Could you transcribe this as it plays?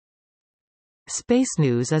Space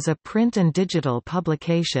News is a print and digital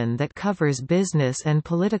publication that covers business and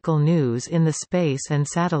political news in the space and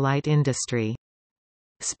satellite industry.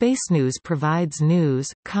 Space News provides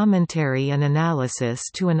news, commentary and analysis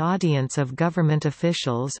to an audience of government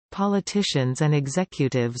officials, politicians and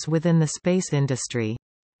executives within the space industry.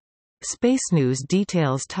 Space News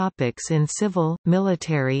details topics in civil,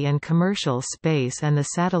 military and commercial space and the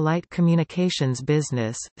satellite communications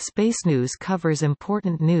business. Space News covers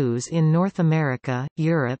important news in North America,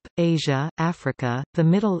 Europe, Asia, Africa, the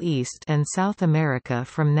Middle East and South America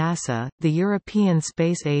from NASA, the European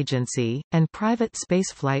Space Agency, and private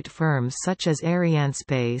spaceflight firms such as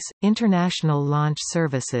Arianespace, International Launch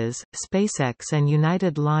Services, SpaceX and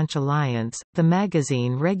United Launch Alliance. The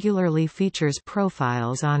magazine regularly features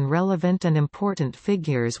profiles on relevant and important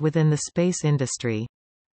figures within the space industry.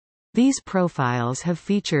 These profiles have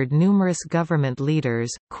featured numerous government leaders,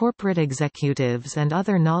 corporate executives and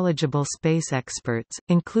other knowledgeable space experts,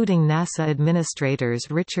 including NASA administrators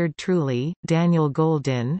Richard Truly, Daniel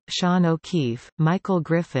Goldin, Sean O'Keefe, Michael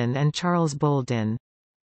Griffin and Charles Bolden.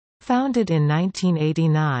 Founded in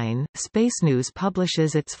 1989, Space News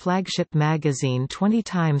publishes its flagship magazine 20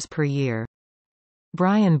 times per year.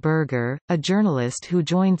 Brian Berger, a journalist who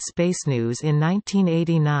joined Space News in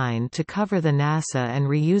 1989 to cover the NASA and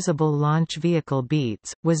reusable launch vehicle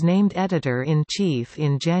beats, was named editor-in-chief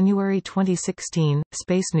in January 2016.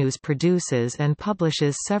 Space News produces and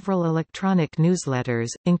publishes several electronic newsletters,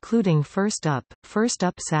 including First Up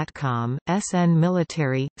Satcom, SN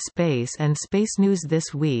Military, Space and Space News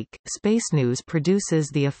This Week. Space News produces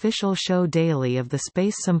the official show daily of the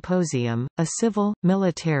Space Symposium, a civil,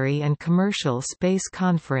 military and commercial space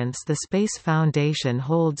conference the Space Foundation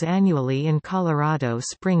holds annually in Colorado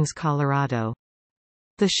Springs, Colorado.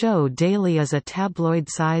 The show daily is a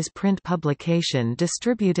tabloid-size print publication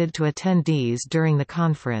distributed to attendees during the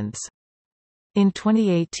conference. In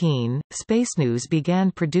 2018, Space News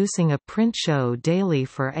began producing a print show daily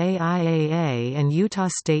for AIAA and Utah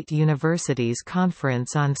State University's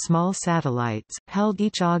Conference on Small Satellites, held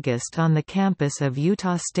each August on the campus of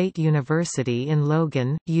Utah State University in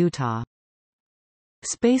Logan, Utah.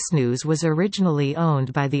 Space News was originally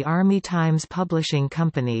owned by the Army Times Publishing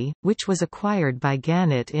Company, which was acquired by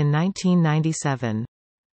Gannett in 1997.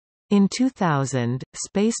 In 2000,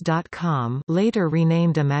 Space.com, later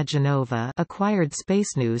renamed Imaginova, acquired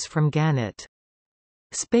Space News from Gannett.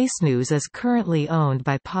 Space News is currently owned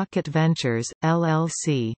by Pocket Ventures,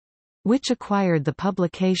 LLC, which acquired the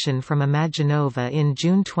publication from Imaginova in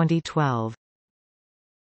June 2012.